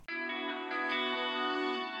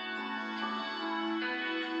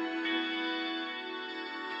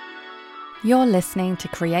You're listening to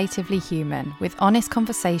Creatively Human, with honest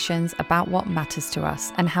conversations about what matters to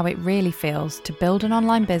us and how it really feels to build an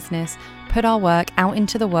online business, put our work out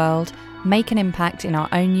into the world, make an impact in our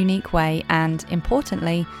own unique way, and,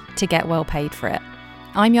 importantly, to get well paid for it.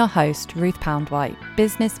 I'm your host, Ruth Poundwhite,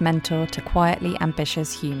 business mentor to quietly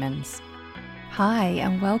ambitious humans. Hi,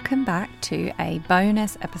 and welcome back to a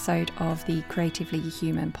bonus episode of the Creatively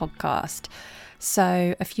Human podcast.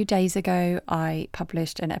 So a few days ago, I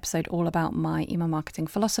published an episode all about my email marketing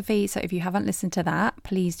philosophy. So if you haven't listened to that,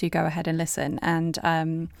 please do go ahead and listen. And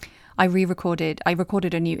I recorded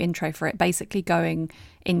a new intro for it, basically going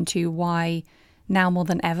into why now more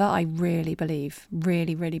than ever, I really believe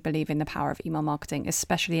in the power of email marketing,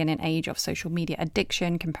 especially in an age of social media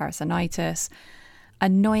addiction, comparisonitis,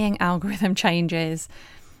 annoying algorithm changes,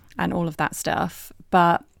 and all of that stuff.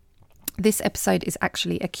 But this episode is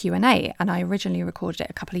actually a Q&A, and I originally recorded it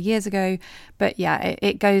a couple of years ago. But yeah,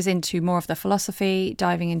 it goes into more of the philosophy,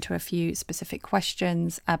 diving into a few specific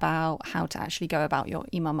questions about how to actually go about your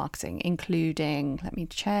email marketing, including, let me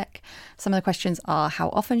check, some of the questions are: how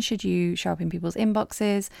often should you show up in people's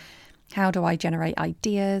inboxes? How do I generate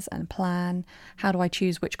ideas and plan? How do I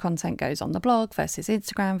choose which content goes on the blog versus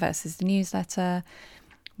Instagram versus the newsletter?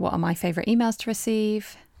 What are my favorite emails to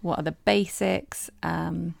receive? What are the basics?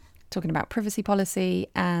 Talking about privacy policy,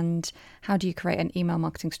 and how do you create an email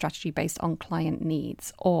marketing strategy based on client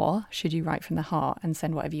needs? Or should you write from the heart and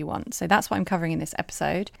send whatever you want? So that's what I'm covering in this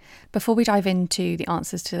episode. Before we dive into the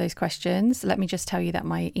answers to those questions, let me just tell you that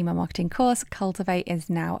my email marketing course, Cultivate, is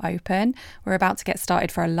now open. We're about to get started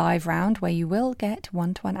for a live round where you will get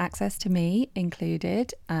one-to-one access to me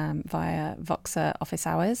included via Voxer office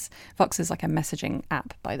hours. Voxer is like a messaging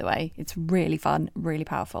app, by the way. It's really fun, really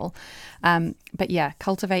powerful. But yeah,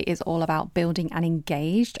 Cultivate is all about building an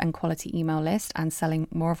engaged and quality email list and selling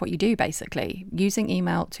more of what you do, basically. Using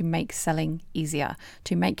email to make selling easier,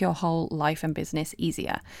 to make your whole life and business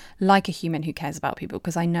easier, like a human who cares about people,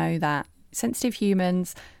 because I know that sensitive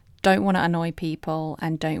humans don't want to annoy people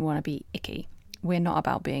and don't want to be icky. We're not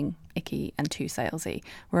about being icky and too salesy.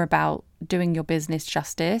 We're about doing your business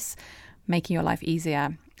justice, making your life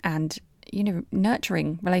easier, and,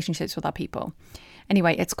 nurturing relationships with our people.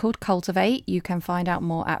 Anyway, it's called Cultivate. You can find out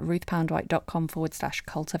more at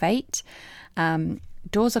ruthpoundwhite.com/cultivate.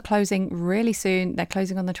 Doors are closing really soon. They're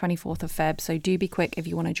closing on the 24th of Feb, so do be quick if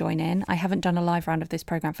you want to join in. I haven't done a live round of this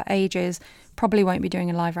program for ages. Probably won't be doing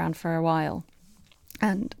a live round for a while.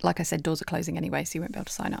 And like I said, doors are closing anyway, so you won't be able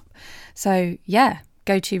to sign up. So yeah,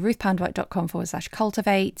 go to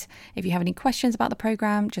ruthpoundwhite.com/cultivate. If you have any questions about the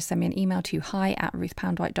program, just send me an email to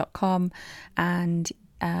hi@ruthpoundwhite.com, and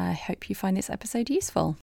I hope you find this episode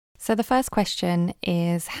useful. So the first question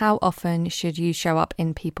is, how often should you show up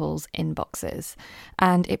in people's inboxes?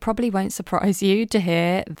 And it probably won't surprise you to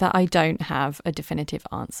hear that I don't have a definitive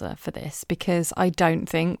answer for this, because I don't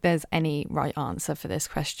think there's any right answer for this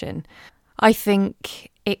question. I think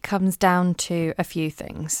it comes down to a few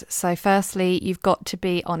things. So firstly, you've got to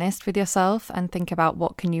be honest with yourself and think about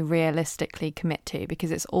what can you realistically commit to, because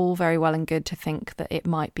it's all very well and good to think that it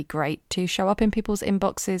might be great to show up in people's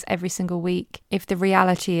inboxes every single week. If the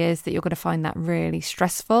reality is that you're going to find that really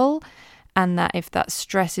stressful, and that if that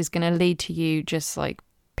stress is going to lead to you just like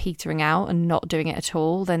petering out and not doing it at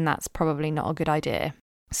all, then that's probably not a good idea.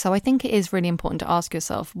 So I think it is really important to ask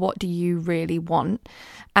yourself, what do you really want?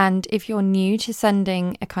 And if you're new to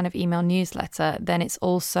sending a kind of email newsletter, then it's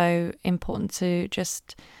also important to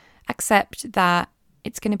just accept that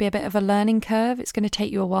it's going to be a bit of a learning curve. It's going to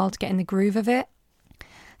take you a while to get in the groove of it.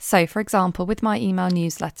 So, for example, with my email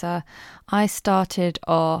newsletter, I started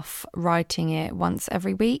off writing it once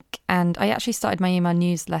every week, and I actually started my email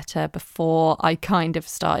newsletter before I kind of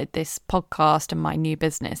started this podcast and my new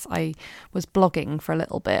business. I was blogging for a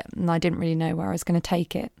little bit and I didn't really know where I was going to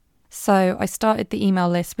take it. So I started the email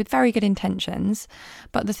list with very good intentions,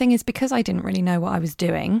 but the thing is, because I didn't really know what I was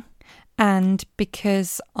doing, and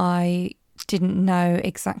because I didn't know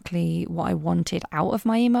exactly what I wanted out of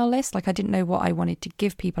my email list. Like, I didn't know what I wanted to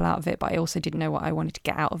give people out of it, but I also didn't know what I wanted to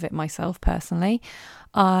get out of it myself personally.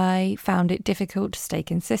 I found it difficult to stay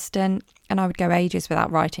consistent, and I would go ages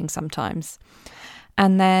without writing sometimes.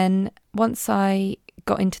 And then once I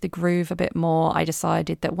got into the groove a bit more, I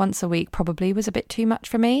decided that once a week probably was a bit too much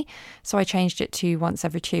for me. So I changed it to once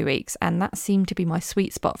every 2 weeks, and that seemed to be my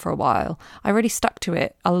sweet spot for a while. I really stuck to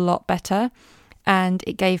it a lot better. And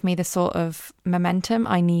it gave me the sort of momentum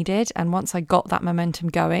I needed. And once I got that momentum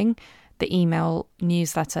going, the email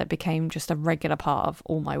newsletter became just a regular part of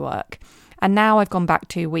all my work. And now I've gone back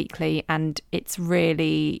to weekly, and it's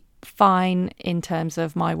really fine in terms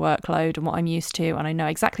of my workload and what I'm used to, and I know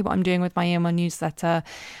exactly what I'm doing with my email newsletter,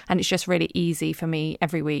 and it's just really easy for me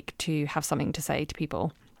every week to have something to say to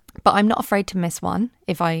people. But I'm not afraid to miss one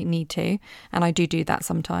if I need to, and I do that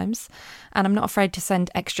sometimes. And I'm not afraid to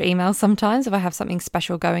send extra emails sometimes if I have something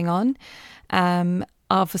special going on.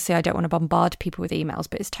 Obviously, I don't want to bombard people with emails,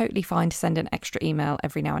 but it's totally fine to send an extra email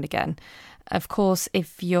every now and again. Of course,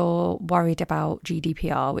 if you're worried about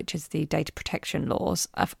GDPR, which is the data protection laws,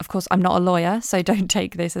 of course, I'm not a lawyer, so don't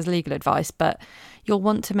take this as legal advice, but you'll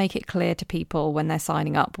want to make it clear to people when they're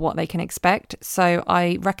signing up what they can expect. So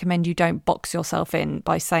I recommend you don't box yourself in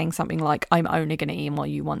by saying something like, I'm only going to email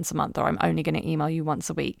you once a month, or I'm only going to email you once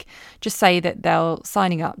a week. Just say that they're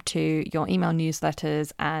signing up to your email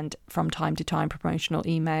newsletters and from time to time promotional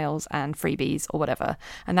emails and freebies or whatever.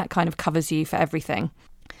 And that kind of covers you for everything.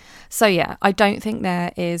 So yeah, I don't think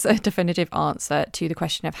there is a definitive answer to the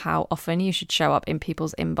question of how often you should show up in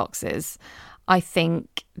people's inboxes. I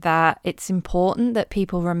think that it's important that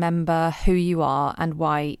people remember who you are and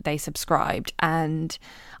why they subscribed. And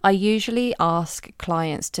I usually ask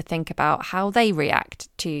clients to think about how they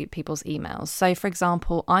react to people's emails. So for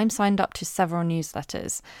example, I'm signed up to several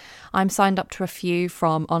newsletters. I'm signed up to a few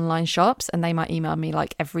from online shops, and they might email me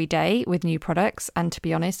like every day with new products. And to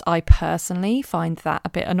be honest, I personally find that a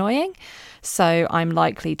bit annoying. So I'm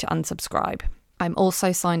likely to unsubscribe. I'm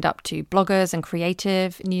also signed up to bloggers and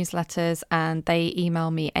creative newsletters, and they email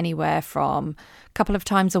me anywhere from a couple of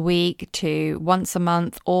times a week to once a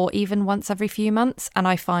month or even once every few months. And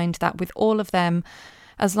I find that with all of them,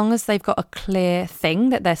 as long as they've got a clear thing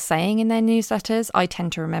that they're saying in their newsletters, I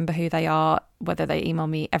tend to remember who they are, whether they email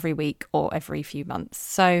me every week or every few months.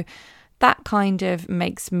 So that kind of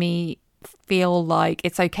makes me feel like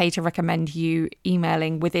it's okay to recommend you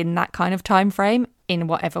emailing within that kind of time frame in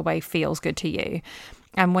whatever way feels good to you.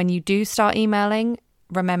 And when you do start emailing,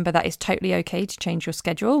 remember that it's totally okay to change your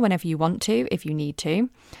schedule whenever you want to, if you need to.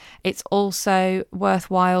 It's also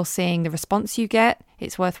worthwhile seeing the response you get.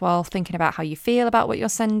 It's worthwhile thinking about how you feel about what you're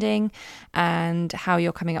sending and how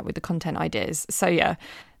you're coming up with the content ideas. So yeah,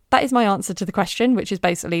 that is my answer to the question, which is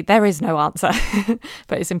basically there is no answer,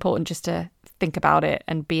 but it's important just to think about it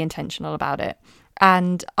and be intentional about it.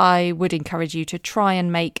 And I would encourage you to try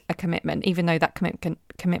and make a commitment, even though that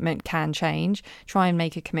commitment can change. Try and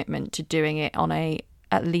make a commitment to doing it on a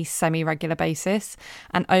at least semi-regular basis.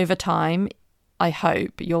 And over time, I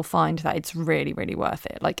hope you'll find that it's really, really worth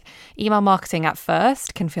it. Like email marketing at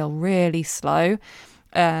first can feel really slow,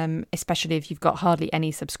 especially if you've got hardly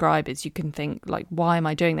any subscribers. You can think like, why am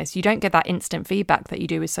I doing this? You don't get that instant feedback that you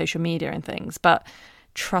do with social media and things, but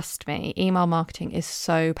trust me, email marketing is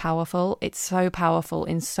so powerful. It's so powerful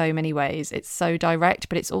in so many ways. It's so direct,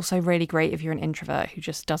 but it's also really great if you're an introvert who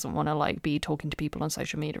just doesn't want to like be talking to people on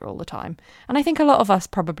social media all the time. And I think a lot of us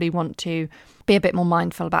probably want to be a bit more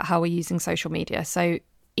mindful about how we're using social media. So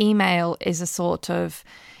email is a sort of,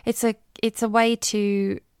 it's a way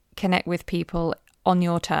to connect with people on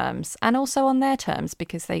your terms and also on their terms,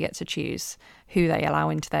 because they get to choose who they allow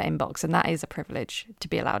into their inbox, and that is a privilege to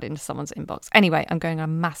be allowed into someone's inbox. Anyway, I'm going on a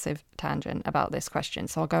massive tangent about this question,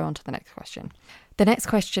 so I'll go on to the next question. The next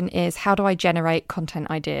question is, how do I generate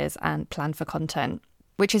content ideas and plan for content?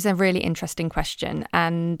 Which is a really interesting question,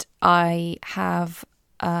 and I have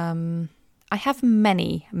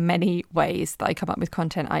many, many ways that I come up with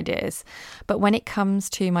content ideas. But when it comes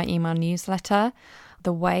to my email newsletter,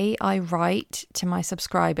 the way I write to my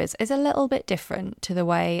subscribers is a little bit different to the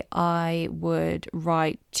way I would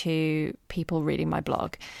write to people reading my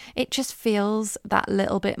blog. It just feels that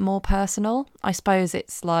little bit more personal. I suppose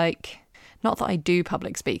it's like, not that I do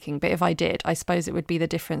public speaking, but if I did, I suppose it would be the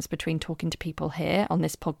difference between talking to people here on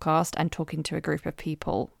this podcast and talking to a group of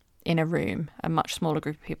people in a room, a much smaller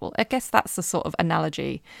group of people. I guess that's the sort of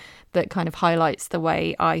analogy that kind of highlights the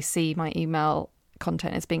way I see my email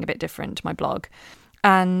content as being a bit different to my blog.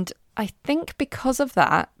 And I think because of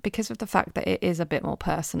that, because of the fact that it is a bit more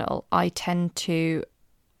personal, I tend to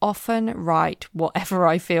often write whatever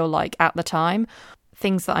I feel like at the time,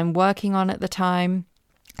 things that I'm working on at the time,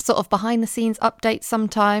 sort of behind the scenes updates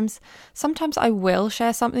sometimes. Sometimes I will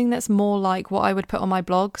share something that's more like what I would put on my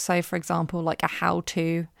blog. So for example, like a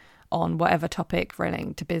how-to on whatever topic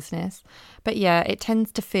relating to business. But yeah, it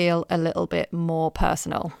tends to feel a little bit more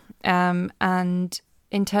personal. And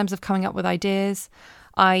in terms of coming up with ideas,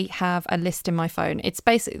 I have a list in my phone. It's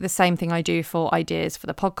basically the same thing I do for ideas for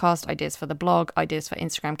the podcast, ideas for the blog, ideas for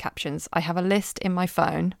Instagram captions. I have a list in my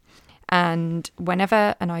phone, and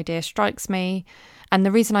whenever an idea strikes me, and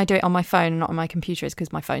the reason I do it on my phone and not on my computer is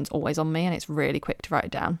because my phone's always on me and it's really quick to write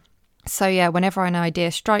it down. So yeah, whenever an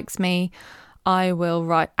idea strikes me, I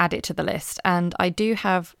will add it to the list. And I do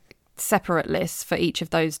have separate lists for each of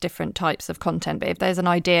those different types of content. But if there's an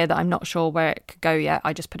idea that I'm not sure where it could go yet,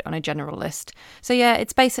 I just put it on a general list. So yeah,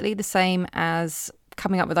 it's basically the same as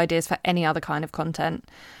coming up with ideas for any other kind of content.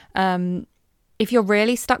 If you're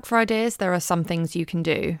really stuck for ideas, there are some things you can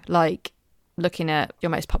do, like looking at your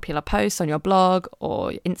most popular posts on your blog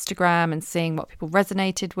or Instagram and seeing what people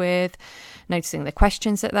resonated with, noticing the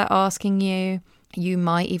questions that they're asking you. You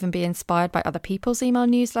might even be inspired by other people's email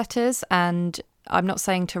newsletters, and I'm not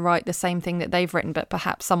saying to write the same thing that they've written, but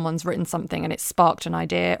perhaps someone's written something and it's sparked an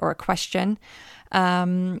idea or a question.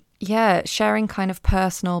 Sharing kind of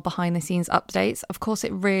personal behind the scenes updates. Of course,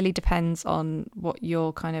 it really depends on what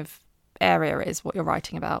your kind of area is, what you're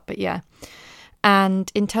writing about. But yeah.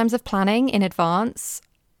 And in terms of planning in advance,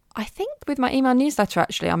 I think with my email newsletter,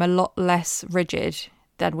 actually, I'm a lot less rigid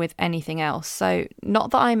than with anything else. So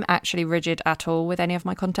not that I'm actually rigid at all with any of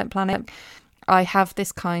my content planning. I have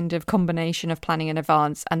this kind of combination of planning in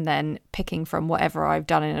advance and then picking from whatever I've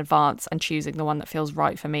done in advance and choosing the one that feels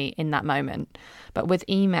right for me in that moment. But with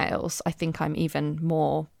emails, I think I'm even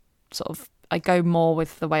more I go more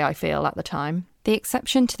with the way I feel at the time. The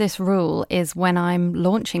exception to this rule is when I'm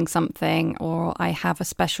launching something or I have a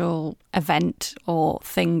special event or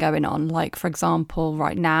thing going on. Like, for example,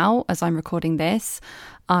 right now, as I'm recording this,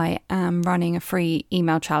 I am running a free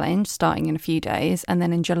email challenge starting in a few days. And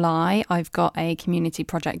then in July, I've got a community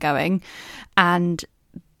project going. And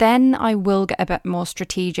then I will get a bit more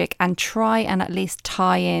strategic and try and at least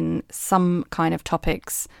tie in some kind of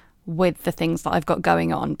topics with the things that I've got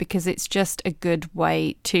going on, because it's just a good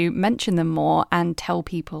way to mention them more and tell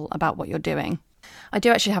people about what you're doing. I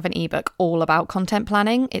do actually have an ebook all about content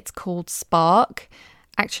planning. It's called Spark.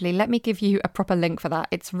 Actually, let me give you a proper link for that.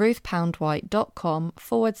 It's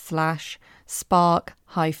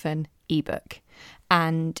ruthpoundwhite.com/spark-ebook.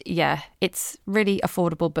 And yeah, it's really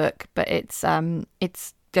affordable book, but it's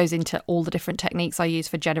goes into all the different techniques I use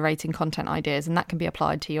for generating content ideas, and that can be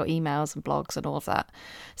applied to your emails and blogs and all of that.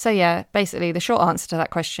 So yeah, basically the short answer to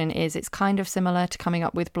that question is it's kind of similar to coming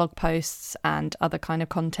up with blog posts and other kind of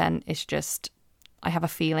content. It's just I have a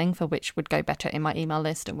feeling for which would go better in my email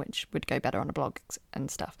list and which would go better on a blog and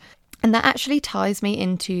stuff. And that actually ties me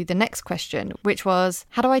into the next question, which was,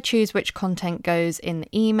 how do I choose which content goes in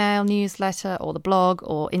the email newsletter or the blog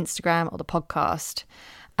or Instagram or the podcast?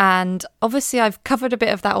 And obviously I've covered a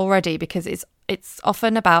bit of that already, because it's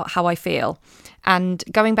often about how I feel. And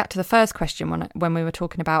going back to the first question, when we were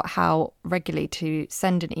talking about how regularly to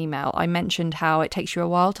send an email, I mentioned how it takes you a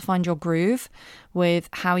while to find your groove with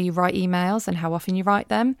how you write emails and how often you write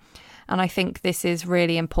them. And I think this is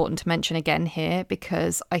really important to mention again here,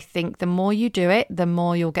 because I think the more you do it, the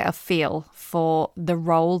more you'll get a feel for the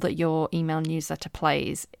role that your email newsletter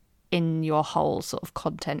plays in your whole sort of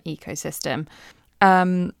content ecosystem.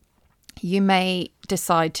 You may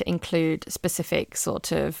decide to include specific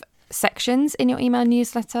sort of sections in your email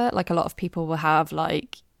newsletter. Like a lot of people will have,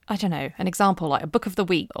 like, I don't know, an example, like a book of the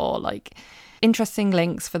week or like interesting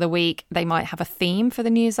links for the week. They might have a theme for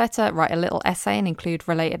the newsletter, write a little essay and include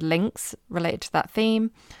related links related to that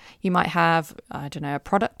theme. You might have, I don't know, a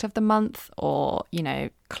product of the month or,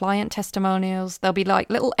 client testimonials. There'll be like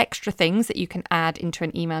little extra things that you can add into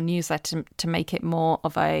an email newsletter to make it more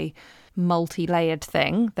of a multi-layered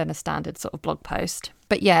thing than a standard sort of blog post.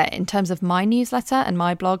 But yeah, in terms of my newsletter and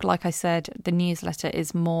my blog, like I said, the newsletter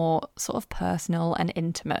is more sort of personal and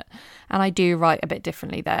intimate, and I do write a bit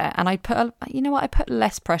differently there. And I put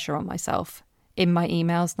less pressure on myself in my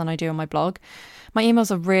emails than I do on my blog. My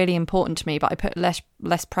emails are really important to me, but I put less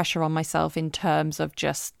pressure on myself in terms of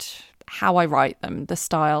just how I write them, the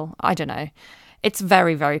style. I don't know. It's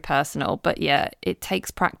very, very personal, but yeah, it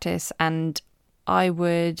takes practice, and I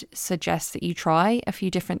would suggest that you try a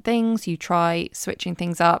few different things. You try switching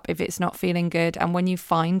things up if it's not feeling good. And when you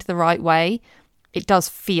find the right way, it does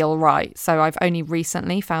feel right. So I've only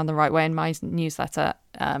recently found the right way in my newsletter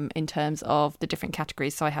in terms of the different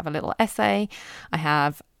categories. So I have a little essay. I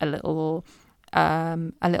have a little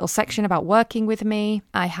section about working with me.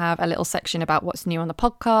 I have a little section about what's new on the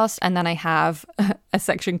podcast. And then I have a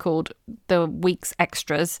section called the week's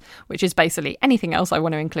extras, which is basically anything else I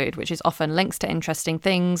want to include, which is often links to interesting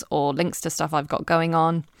things or links to stuff I've got going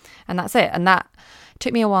on. And that's it. And that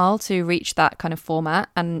took me a while to reach that kind of format,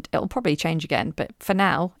 and it'll probably change again. But for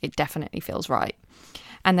now, it definitely feels right.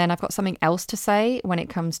 And then I've got something else to say when it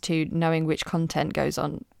comes to knowing which content goes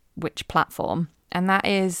on which platform. And that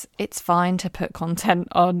is, it's fine to put content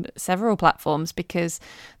on several platforms, because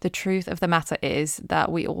the truth of the matter is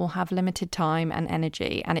that we all have limited time and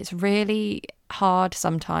energy. And it's really hard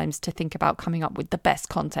sometimes to think about coming up with the best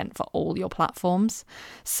content for all your platforms.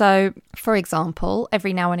 So, for example,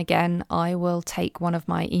 every now and again, I will take one of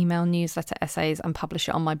my email newsletter essays and publish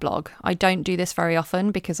it on my blog. I don't do this very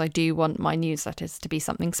often because I do want my newsletters to be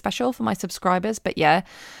something special for my subscribers. But yeah,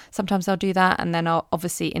 sometimes I'll do that. And then I'll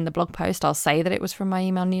obviously in the blog post, I'll say that it was from my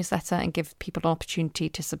email newsletter and give people an opportunity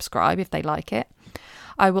to subscribe if they like it.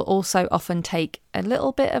 I will also often take a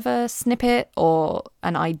little bit of a snippet or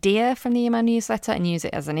an idea from the email newsletter and use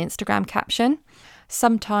it as an Instagram caption.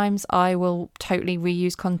 Sometimes I will totally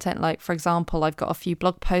reuse content. Like, for example, I've got a few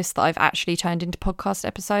blog posts that I've actually turned into podcast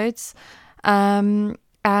episodes. And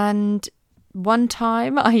one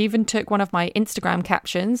time I even took one of my Instagram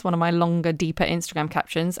captions, one of my longer, deeper Instagram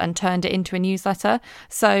captions, and turned it into a newsletter.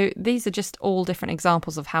 So these are just all different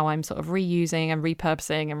examples of how I'm sort of reusing and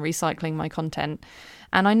repurposing and recycling my content.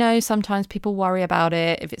 And I know sometimes people worry about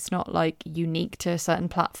it. If it's not like unique to a certain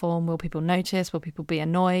platform, will people notice? Will people be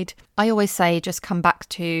annoyed? I always say just come back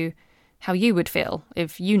to how you would feel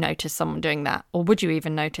if you noticed someone doing that. Or would you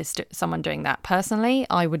even notice someone doing that? Personally,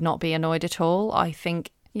 I would not be annoyed at all. I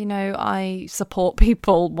think, I support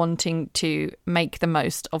people wanting to make the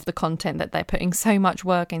most of the content that they're putting so much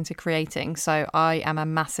work into creating. So I am a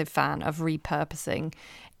massive fan of repurposing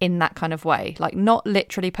in that kind of way, like not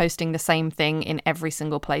literally posting the same thing in every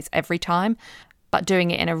single place every time, but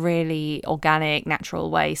doing it in a really organic, natural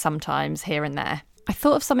way sometimes here and there. I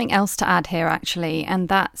thought of something else to add here actually, and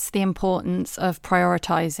that's the importance of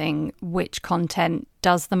prioritizing which content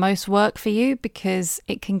does the most work for you, because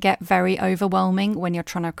it can get very overwhelming when you're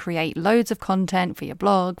trying to create loads of content for your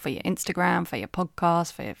blog, for your Instagram, for your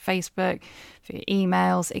podcast, for your Facebook, for your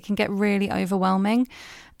emails. It can get really overwhelming.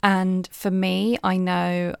 And for me, I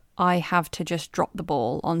know I have to just drop the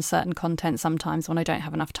ball on certain content sometimes when I don't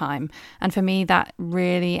have enough time. And for me, that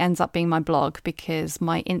really ends up being my blog, because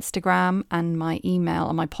my Instagram and my email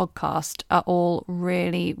and my podcast are all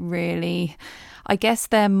really, really, I guess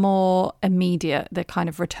they're more immediate, the kind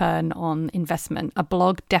of return on investment. A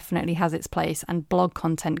blog definitely has its place, and blog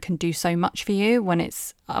content can do so much for you when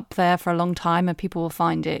it's up there for a long time, and people will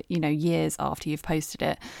find it, years after you've posted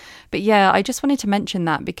it. But yeah, I just wanted to mention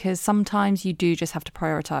that because sometimes you do just have to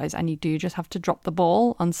prioritize, and you do just have to drop the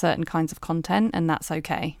ball on certain kinds of content, and that's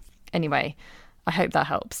okay. Anyway, I hope that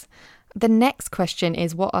helps. The next question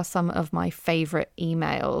is, what are some of my favourite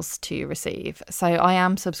emails to receive? So I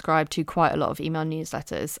am subscribed to quite a lot of email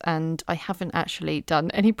newsletters, and I haven't actually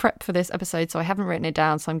done any prep for this episode, so I haven't written it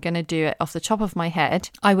down, so I'm going to do it off the top of my head.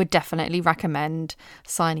 I would definitely recommend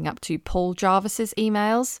signing up to Paul Jarvis's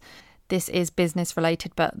emails. This is business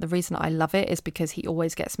related, but the reason I love it is because he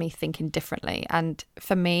always gets me thinking differently. And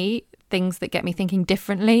for me, things that get me thinking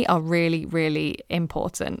differently are really, really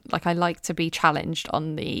important. Like, I like to be challenged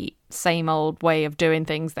on the same old way of doing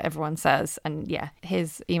things that everyone says. And yeah,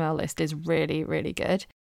 his email list is really, really good.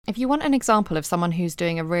 If you want an example of someone who's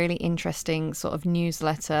doing a really interesting sort of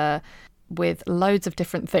newsletter with loads of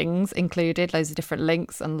different things included, loads of different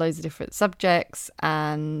links and loads of different subjects,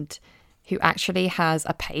 and who actually has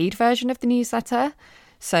a paid version of the newsletter.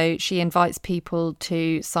 So she invites people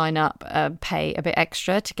to sign up, pay a bit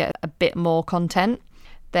extra to get a bit more content.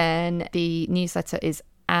 Then the newsletter is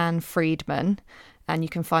Anne Friedman, and you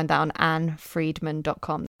can find that on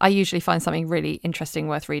annefriedman.com. I usually find something really interesting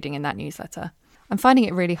worth reading in that newsletter. I'm finding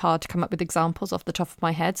it really hard to come up with examples off the top of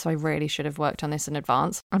my head, so I really should have worked on this in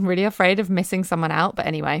advance. I'm really afraid of missing someone out, but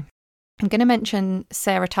anyway. I'm going to mention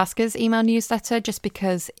Sarah Tasker's email newsletter just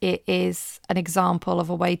because it is an example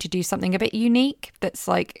of a way to do something a bit unique that's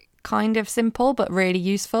like kind of simple but really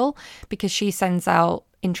useful, because she sends out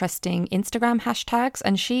interesting Instagram hashtags,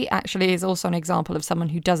 and she actually is also an example of someone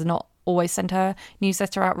who does not always send her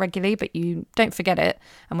newsletter out regularly, but you don't forget it,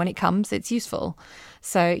 and when it comes it's useful.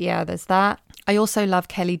 So yeah, there's that. I also love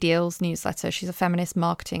Kelly Deal's newsletter. She's a feminist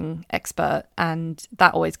marketing expert, and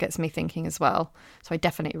that always gets me thinking as well. So I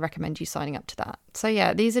definitely recommend you signing up to that. So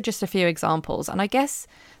yeah, these are just a few examples. And I guess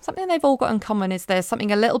something they've all got in common is there's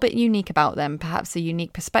something a little bit unique about them, perhaps a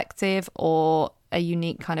unique perspective or a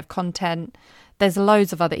unique kind of content. There's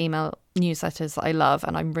loads of other email newsletters that I love,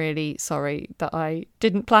 and I'm really sorry that I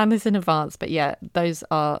didn't plan this in advance. But yeah, those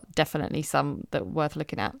are definitely some that are worth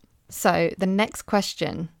looking at. So the next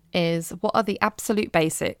question is, what are the absolute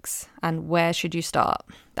basics and where should you start?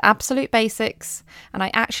 The absolute basics, and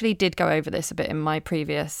I actually did go over this a bit in my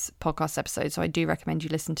previous podcast episode, so I do recommend you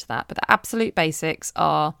listen to that. But the absolute basics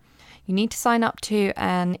are, you need to sign up to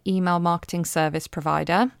an email marketing service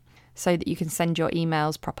provider so that you can send your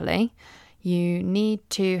emails properly. You need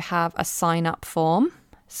to have a sign up form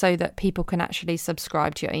so that people can actually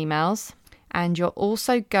subscribe to your emails. And you're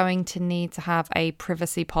also going to need to have a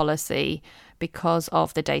privacy policy because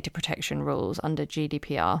of the data protection rules under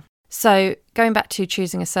GDPR. So going back to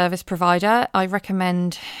choosing a service provider, I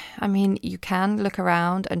recommend, you can look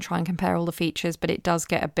around and try and compare all the features, but it does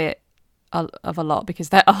get a bit of a lot because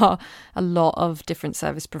there are a lot of different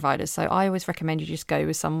service providers. So I always recommend you just go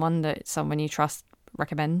with someone you trust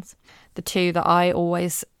recommends. The two that I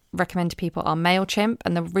always recommend to people are MailChimp,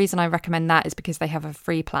 and the reason I recommend that is because they have a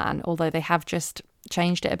free plan, although they have just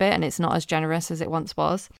changed it a bit and it's not as generous as it once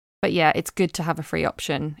was. But yeah, it's good to have a free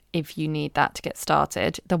option if you need that to get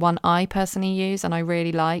started. The one I personally use and I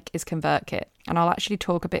really like is ConvertKit. And I'll actually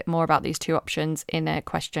talk a bit more about these two options in a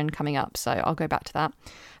question coming up. So I'll go back to that.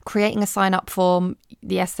 Creating a sign-up form,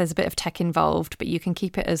 yes, there's a bit of tech involved, but you can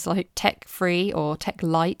keep it as tech-free or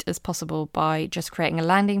tech-light as possible by just creating a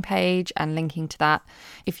landing page and linking to that.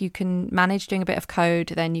 If you can manage doing a bit of code,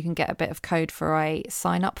 then you can get a bit of code for a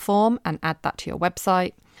sign-up form and add that to your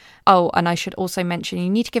website. Oh, and I should also mention, you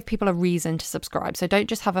need to give people a reason to subscribe. So don't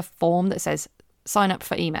just have a form that says sign up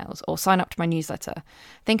for emails or sign up to my newsletter.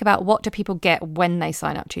 Think about, what do people get when they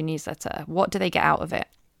sign up to your newsletter? What do they get out of it?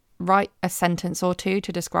 Write a sentence or two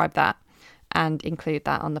to describe that and include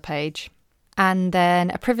that on the page. And then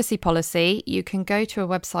a privacy policy, you can go to a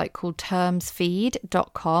website called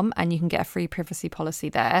termsfeed.com and you can get a free privacy policy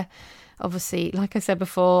there. Obviously, like I said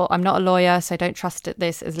before, I'm not a lawyer, so don't trust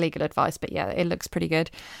this as legal advice, but yeah, it looks pretty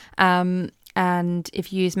good. And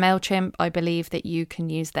if you use MailChimp, I believe that you can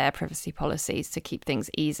use their privacy policies to keep things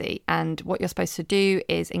easy. And what you're supposed to do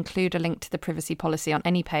is include a link to the privacy policy on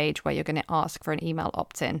any page where you're going to ask for an email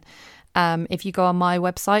opt-in. If you go on my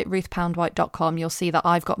website, ruthpoundwhite.com, you'll see that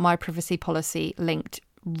I've got my privacy policy linked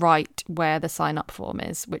right where the sign up form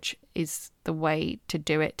is, which is the way to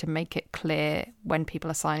do it, to make it clear when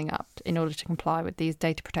people are signing up in order to comply with these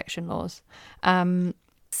data protection laws.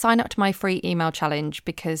 Sign up to my free email challenge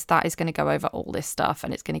because that is going to go over all this stuff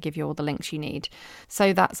and it's going to give you all the links you need.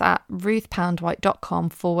 So that's at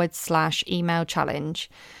ruthpoundwhite.com/email challenge.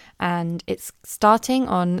 And it's starting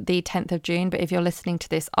on the 10th of June. But if you're listening to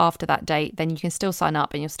this after that date, then you can still sign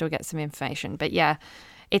up and you'll still get some information. But yeah,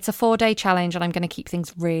 it's a 4-day challenge and I'm going to keep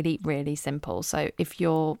things really, really simple. So if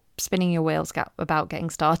you're spinning your wheels about getting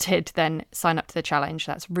started, then sign up to the challenge.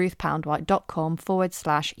 That's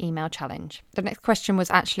ruthpoundwhite.com/email challenge. The next question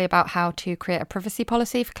was actually about how to create a privacy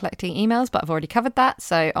policy for collecting emails, but I've already covered that.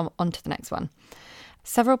 So on to the next one.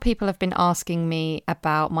 Several people have been asking me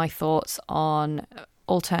about my thoughts on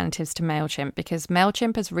alternatives to MailChimp because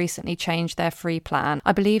MailChimp has recently changed their free plan.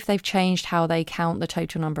 I believe they've changed how they count the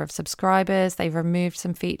total number of subscribers. They've removed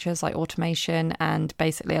some features like automation, and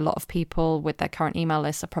basically a lot of people with their current email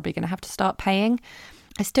list are probably going to have to start paying.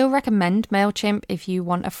 I still recommend MailChimp if you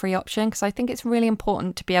want a free option because I think it's really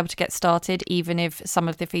important to be able to get started even if some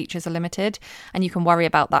of the features are limited, and you can worry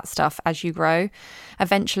about that stuff as you grow.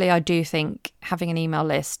 Eventually, I do think having an email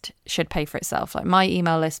list should pay for itself. Like my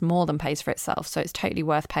email list more than pays for itself, so it's totally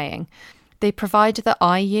worth paying. The provider that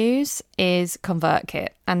I use is ConvertKit,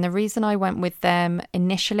 and the reason I went with them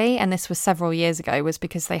initially, and this was several years ago, was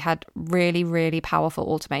because they had really, really powerful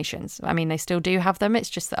automations. I mean, they still do have them. It's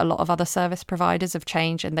just that a lot of other service providers have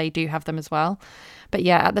changed and they do have them as well. But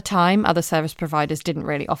yeah, at the time, other service providers didn't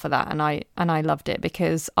really offer that, and I loved it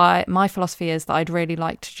because my philosophy is that I'd really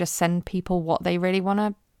like to just send people what they really want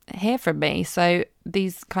to hear from me. So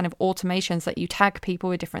these kind of automations that you tag people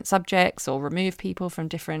with different subjects or remove people from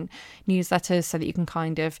different newsletters so that you can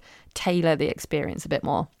kind of tailor the experience a bit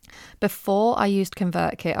more. Before I used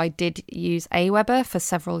ConvertKit, I did use Aweber for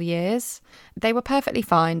several years. They were perfectly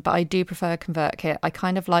fine, but I do prefer ConvertKit. I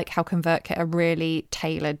kind of like how ConvertKit are really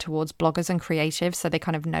tailored towards bloggers and creatives, so they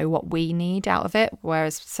kind of know what we need out of it,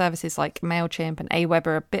 whereas services like MailChimp and Aweber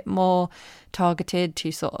are a bit more targeted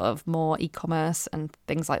to sort of more e-commerce and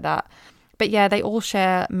things like that. But yeah, they all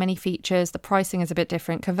share many features. The pricing is a bit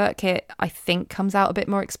different. ConvertKit, I think, comes out a bit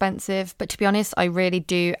more expensive. But to be honest, I really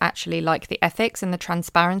do actually like the ethics and the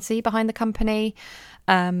transparency behind the company.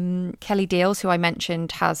 Kelly Deals, who I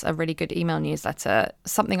mentioned, has a really good email newsletter.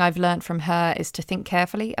 Something I've learned from her is to think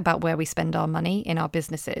carefully about where we spend our money in our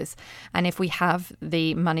businesses. And if we have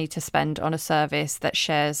the money to spend on a service that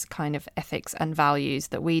shares kind of ethics and values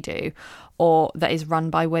that we do, or that is run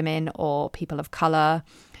by women or people of colour,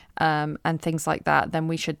 and things like that, then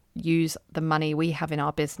we should use the money we have in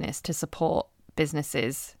our business to support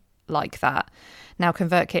businesses like that. Now,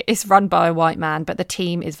 ConvertKit is run by a white man, but the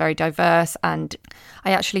team is very diverse, and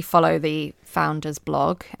I actually follow the founder's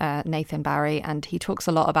blog, Nathan Barry, and he talks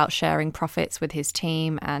a lot about sharing profits with his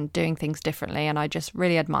team and doing things differently, and I just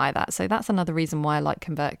really admire that. So that's another reason why I like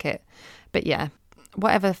ConvertKit. But yeah,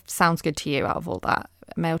 whatever sounds good to you out of all that.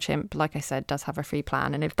 MailChimp, like I said, does have a free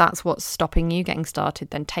plan. And if that's what's stopping you getting started,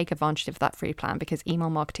 then take advantage of that free plan because email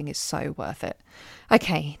marketing is so worth it.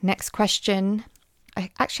 Okay, next question.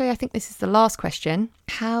 Actually, I think this is the last question.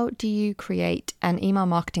 How do you create an email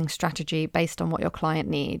marketing strategy based on what your client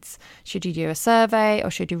needs? Should you do a survey or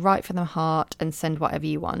should you write from the heart and send whatever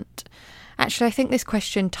you want? Actually, I think this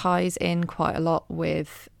question ties in quite a lot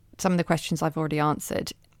with some of the questions I've already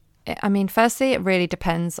answered. I mean, firstly, it really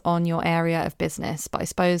depends on your area of business, but I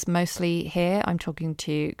suppose mostly here I'm talking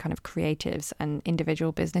to kind of creatives and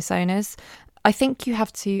individual business owners. I think you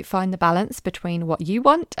have to find the balance between what you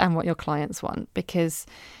want and what your clients want, because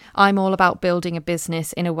I'm all about building a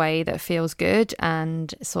business in a way that feels good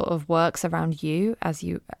and sort of works around you as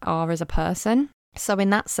you are as a person. So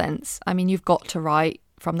in that sense, I mean, you've got to write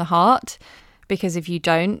from the heart, because if you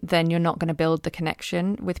don't, then you're not going to build the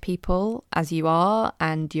connection with people as you are,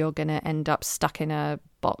 and you're going to end up stuck in a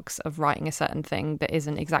box of writing a certain thing that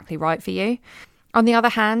isn't exactly right for you. On the other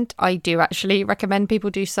hand, I do actually recommend people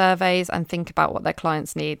do surveys and think about what their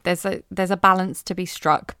clients need. There's a balance to be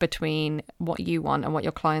struck between what you want and what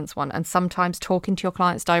your clients want. And sometimes talking to your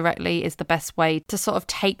clients directly is the best way to sort of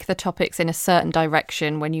take the topics in a certain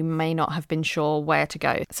direction when you may not have been sure where to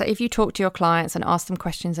go. So if you talk to your clients and ask them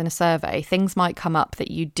questions in a survey, things might come up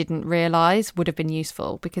that you didn't realize would have been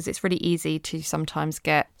useful, because it's really easy to sometimes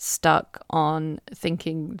get stuck on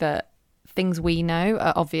thinking that things we know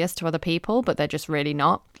are obvious to other people, but they're just really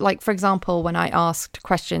not. Like, for example, when I asked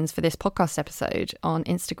questions for this podcast episode on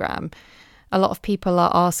Instagram, a lot of people are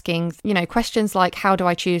asking, questions like, how do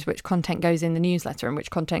I choose which content goes in the newsletter and which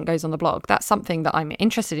content goes on the blog? That's something that I'm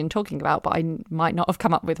interested in talking about, but I might not have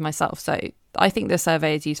come up with myself. So I think the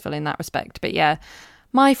survey is useful in that respect. But yeah,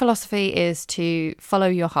 my philosophy is to follow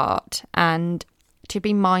your heart and to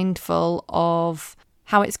be mindful of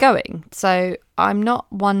how it's going. So I'm not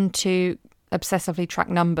one to obsessively track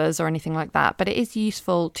numbers or anything like that, but it is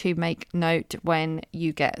useful to make note when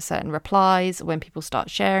you get certain replies, when people start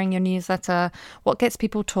sharing your newsletter, what gets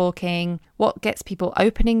people talking, what gets people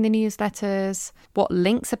opening the newsletters, what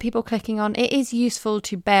links are people clicking on. It is useful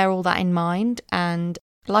to bear all that in mind. And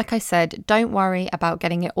like I said, don't worry about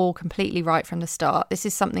getting it all completely right from the start. This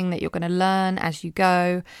is something that you're going to learn as you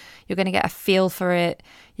go. You're going to get a feel for it.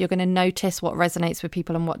 You're going to notice what resonates with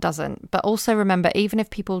people and what doesn't. But also remember, even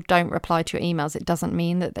if people don't reply to your emails, it doesn't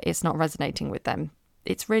mean that it's not resonating with them.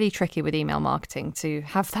 It's really tricky with email marketing to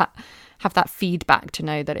have that feedback to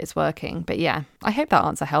know that it's working. But yeah, I hope that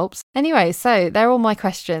answer helps. Anyway, so they're all my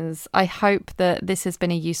questions. I hope that this has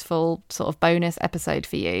been a useful sort of bonus episode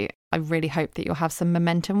for you. I really hope that you'll have some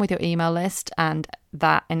momentum with your email list, and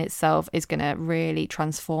that in itself is going to really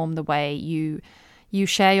transform the way you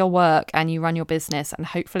share your work and you run your business. And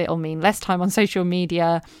hopefully it'll mean less time on social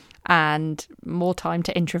media and more time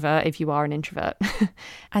to introvert if you are an introvert.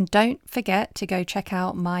 And don't forget to go check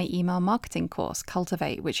out my email marketing course,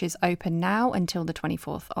 Cultivate, which is open now until the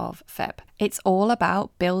 24th of Feb. It's all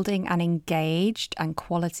about building an engaged and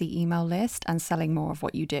quality email list and selling more of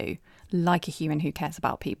what you do, like a human who cares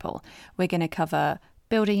about people. We're going to cover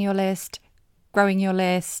building your list, growing your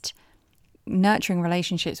list, nurturing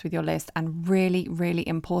relationships with your list, and really, really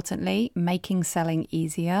importantly, making selling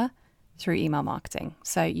easier through email marketing.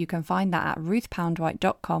 So you can find that at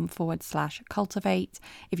ruthpoundwhite.com/cultivate.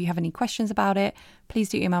 If you have any questions about it, please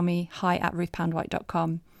do email me,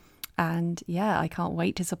 hi@ruthpoundwhite.com. And yeah, I can't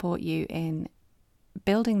wait to support you in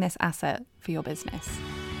building this asset for your business.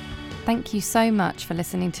 Thank you so much for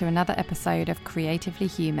listening to another episode of Creatively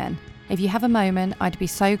Human. If you have a moment, I'd be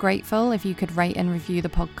so grateful if you could rate and review the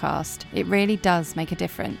podcast. It really does make a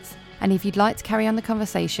difference. And if you'd like to carry on the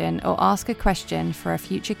conversation or ask a question for a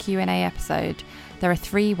future Q&A episode, there are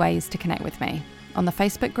 3 ways to connect with me. On the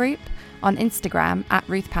Facebook group, on Instagram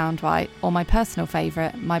 @RuthPoundWhite, or my personal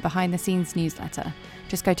favourite, my behind the scenes newsletter.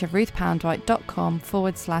 Just go to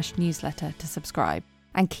ruthpoundwhite.com/newsletter to subscribe.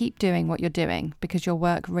 And keep doing what you're doing, because your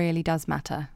work really does matter.